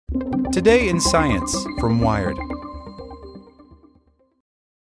Today in Science from Wired.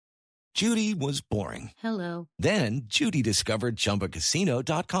 Judy was boring. Hello. Then Judy discovered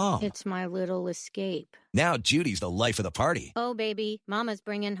ChumbaCasino.com. It's my little escape. Now Judy's the life of the party. Oh, baby, mama's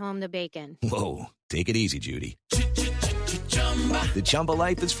bringing home the bacon. Whoa, take it easy, Judy. The Chumba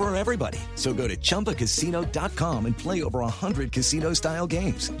life is for everybody. So go to ChumbaCasino.com and play over 100 casino-style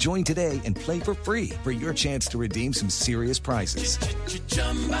games. Join today and play for free for your chance to redeem some serious prizes.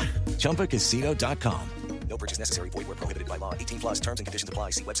 ChumbaCasino.com. No purchase necessary. Void where prohibited by law. 18 plus terms and conditions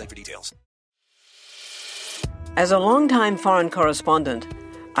apply. See website for details. As a longtime foreign correspondent,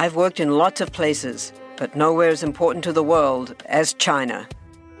 I've worked in lots of places, but nowhere as important to the world as China.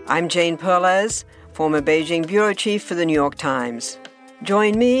 I'm Jane Perlez, former Beijing bureau chief for the New York Times.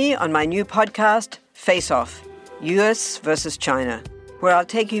 Join me on my new podcast, Face Off, U.S. versus China, where I'll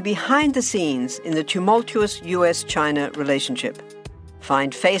take you behind the scenes in the tumultuous U.S.-China relationship.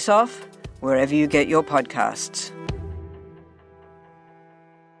 Find Face Off wherever you get your podcasts.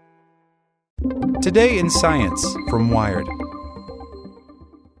 Today in Science from Wired.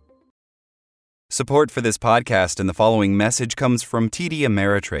 Support for this podcast and the following message comes from TD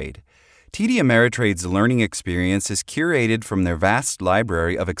Ameritrade. TD Ameritrade's learning experience is curated from their vast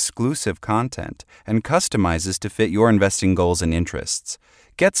library of exclusive content and customizes to fit your investing goals and interests.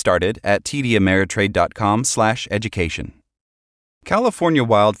 Get started at tdameritrade.com/education. California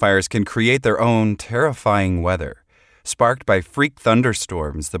wildfires can create their own terrifying weather. Sparked by freak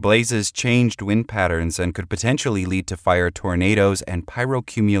thunderstorms, the blazes changed wind patterns and could potentially lead to fire tornadoes and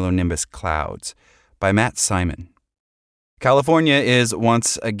pyrocumulonimbus clouds. By Matt Simon. California is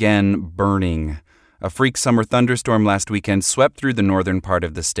once again burning. A freak summer thunderstorm last weekend swept through the northern part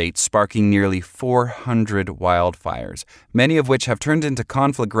of the state, sparking nearly 400 wildfires, many of which have turned into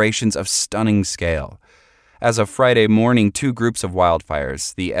conflagrations of stunning scale. As of Friday morning, two groups of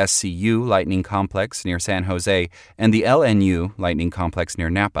wildfires, the SCU Lightning Complex near San Jose and the LNU Lightning Complex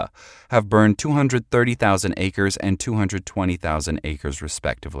near Napa, have burned 230,000 acres and 220,000 acres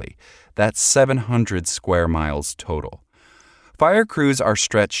respectively. That's 700 square miles total. Fire crews are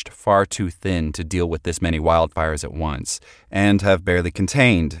stretched far too thin to deal with this many wildfires at once and have barely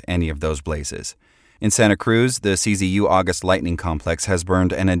contained any of those blazes. In Santa Cruz, the CZU August Lightning Complex has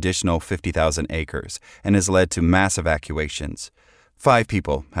burned an additional 50,000 acres and has led to mass evacuations. 5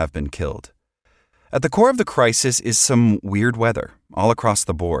 people have been killed. At the core of the crisis is some weird weather, all across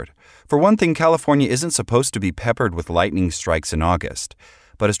the board. For one thing, California isn't supposed to be peppered with lightning strikes in August.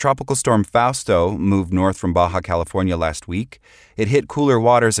 But as Tropical Storm Fausto moved north from Baja California last week, it hit cooler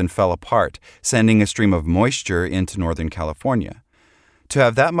waters and fell apart, sending a stream of moisture into Northern California. To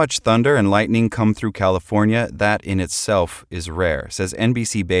have that much thunder and lightning come through California, that in itself is rare, says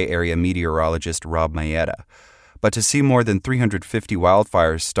NBC Bay Area meteorologist Rob Mayetta. But to see more than 350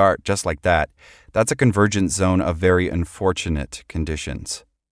 wildfires start just like that, that's a convergent zone of very unfortunate conditions.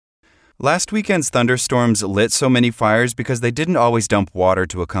 Last weekend's thunderstorms lit so many fires because they didn't always dump water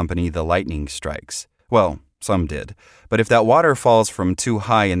to accompany the lightning strikes. Well, some did. But if that water falls from too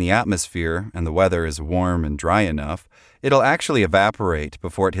high in the atmosphere and the weather is warm and dry enough, it'll actually evaporate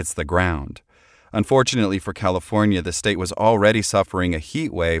before it hits the ground. Unfortunately for California, the state was already suffering a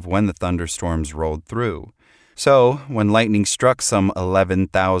heat wave when the thunderstorms rolled through. So, when lightning struck some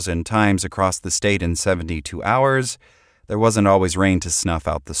 11,000 times across the state in 72 hours, there wasn't always rain to snuff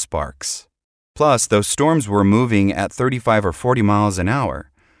out the sparks. Plus, those storms were moving at 35 or 40 miles an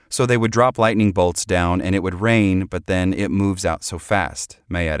hour. So they would drop lightning bolts down and it would rain, but then it moves out so fast,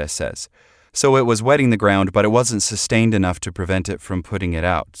 Mayetta says. So it was wetting the ground, but it wasn't sustained enough to prevent it from putting it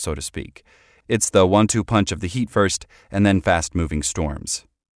out, so to speak. It's the 1-2 punch of the heat first and then fast-moving storms.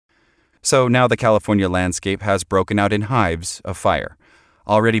 So now the California landscape has broken out in hives of fire.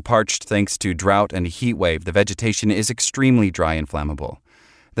 Already parched thanks to drought and a heat wave, the vegetation is extremely dry and flammable.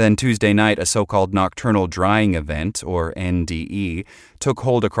 Then Tuesday night, a so-called nocturnal drying event, or NDE, took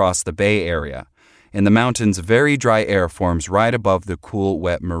hold across the Bay Area. In the mountains, very dry air forms right above the cool,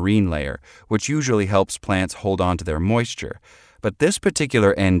 wet marine layer, which usually helps plants hold on to their moisture. But this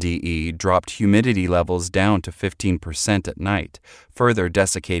particular NDE dropped humidity levels down to 15% at night, further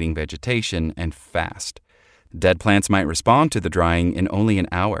desiccating vegetation and fast. Dead plants might respond to the drying in only an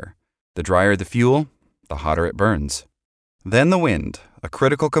hour. The drier the fuel, the hotter it burns. Then the wind, a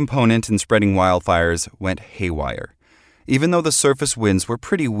critical component in spreading wildfires, went haywire. Even though the surface winds were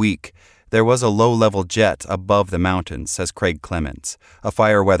pretty weak, there was a low-level jet above the mountains, says Craig Clements, a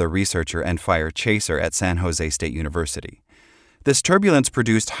fire weather researcher and fire chaser at San Jose State University. This turbulence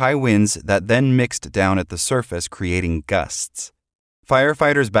produced high winds that then mixed down at the surface, creating gusts.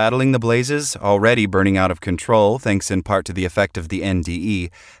 Firefighters battling the blazes, already burning out of control thanks in part to the effect of the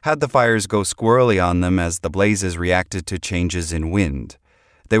NDE, had the fires go squirrely on them as the blazes reacted to changes in wind.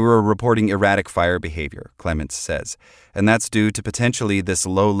 They were reporting erratic fire behavior, Clements says, and that's due to potentially this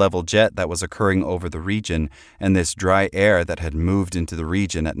low-level jet that was occurring over the region and this dry air that had moved into the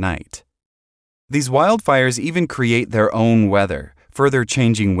region at night. These wildfires even create their own weather, further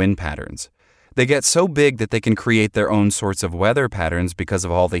changing wind patterns. They get so big that they can create their own sorts of weather patterns because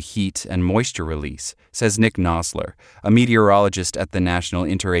of all the heat and moisture release, says Nick Nosler, a meteorologist at the National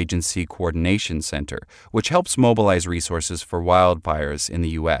Interagency Coordination Center, which helps mobilize resources for wildfires in the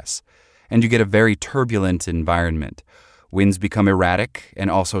U.S. And you get a very turbulent environment. Winds become erratic and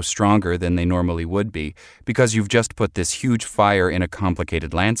also stronger than they normally would be because you've just put this huge fire in a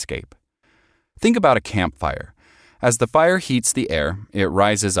complicated landscape. Think about a campfire. As the fire heats the air, it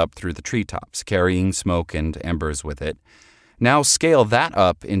rises up through the treetops, carrying smoke and embers with it. Now scale that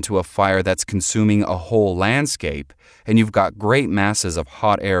up into a fire that's consuming a whole landscape, and you've got great masses of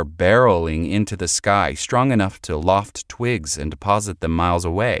hot air barreling into the sky, strong enough to loft twigs and deposit them miles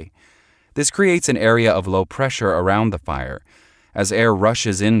away. This creates an area of low pressure around the fire. As air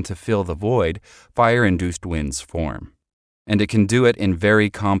rushes in to fill the void, fire-induced winds form. And it can do it in very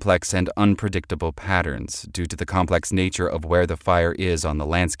complex and unpredictable patterns due to the complex nature of where the fire is on the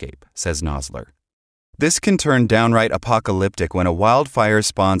landscape, says Nosler. This can turn downright apocalyptic when a wildfire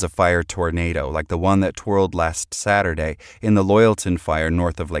spawns a fire tornado like the one that twirled last Saturday in the Loyalton fire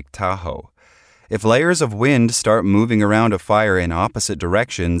north of Lake Tahoe. If layers of wind start moving around a fire in opposite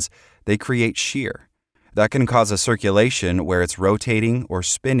directions, they create shear. That can cause a circulation where it's rotating or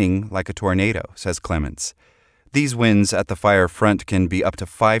spinning like a tornado, says Clements. These winds at the fire front can be up to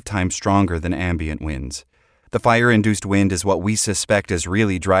 5 times stronger than ambient winds. The fire-induced wind is what we suspect is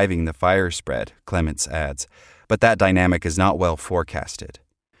really driving the fire spread, Clements adds, but that dynamic is not well forecasted.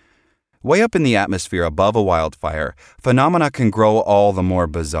 Way up in the atmosphere above a wildfire, phenomena can grow all the more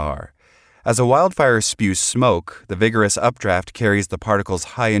bizarre. As a wildfire spews smoke, the vigorous updraft carries the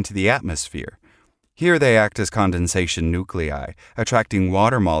particles high into the atmosphere. Here they act as condensation nuclei, attracting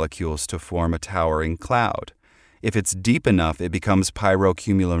water molecules to form a towering cloud. If it's deep enough, it becomes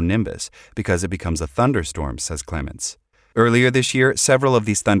pyrocumulonimbus because it becomes a thunderstorm, says Clements. Earlier this year, several of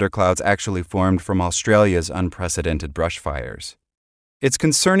these thunderclouds actually formed from Australia's unprecedented brush fires. It's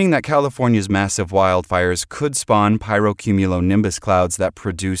concerning that California's massive wildfires could spawn pyrocumulonimbus clouds that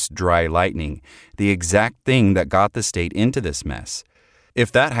produce dry lightning, the exact thing that got the state into this mess. If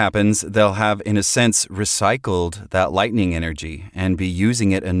that happens, they'll have, in a sense, recycled that lightning energy and be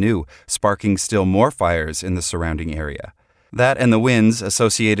using it anew, sparking still more fires in the surrounding area. That and the winds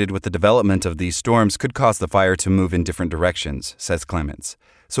associated with the development of these storms could cause the fire to move in different directions, says Clements.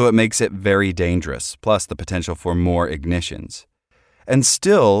 So it makes it very dangerous, plus the potential for more ignitions. And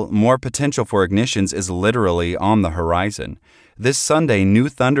still, more potential for ignitions is literally on the horizon. This Sunday, new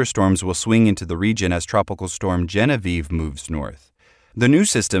thunderstorms will swing into the region as Tropical Storm Genevieve moves north. The new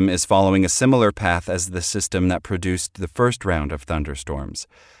system is following a similar path as the system that produced the first round of thunderstorms.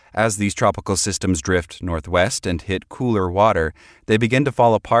 As these tropical systems drift northwest and hit cooler water, they begin to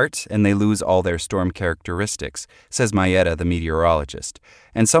fall apart and they lose all their storm characteristics, says Mayetta, the meteorologist.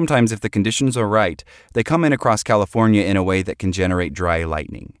 And sometimes, if the conditions are right, they come in across California in a way that can generate dry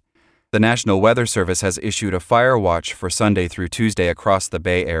lightning. The National Weather Service has issued a fire watch for Sunday through Tuesday across the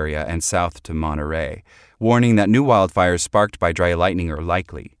Bay Area and south to Monterey, warning that new wildfires sparked by dry lightning are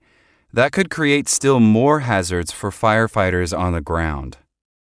likely. That could create still more hazards for firefighters on the ground.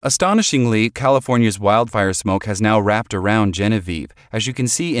 Astonishingly, California's wildfire smoke has now wrapped around Genevieve, as you can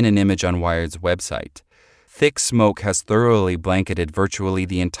see in an image on Wired's website. Thick smoke has thoroughly blanketed virtually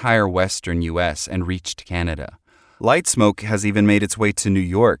the entire western U.S. and reached Canada. Light smoke has even made its way to New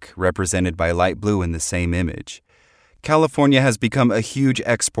York, represented by light blue in the same image. California has become a huge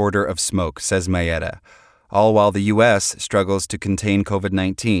exporter of smoke, says Mayetta, all while the U.S. struggles to contain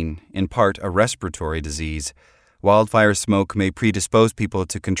COVID-19, in part a respiratory disease. Wildfire smoke may predispose people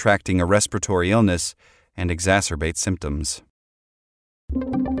to contracting a respiratory illness and exacerbate symptoms.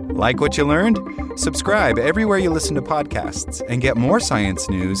 Like what you learned? Subscribe everywhere you listen to podcasts and get more science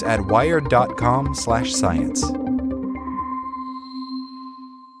news at wired.com/science.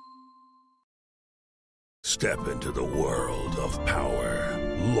 Step into the world of power,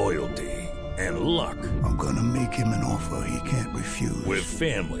 loyalty, and luck. I'm gonna make him an offer he can't refuse. With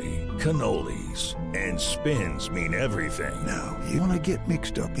family, cannolis, and spins mean everything. Now, you wanna get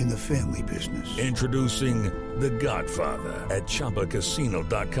mixed up in the family business. Introducing The Godfather at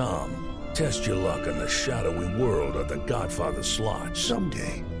ChumbaCasino.com. Test your luck in the shadowy world of The Godfather slot.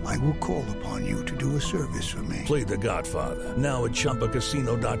 Someday, I will call upon you to do a service for me. Play The Godfather, now at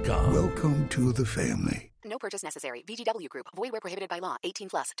ChumbaCasino.com. Welcome to the family. No purchase necessary. VGW Group. Void where prohibited by law.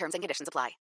 18+. Terms and conditions apply.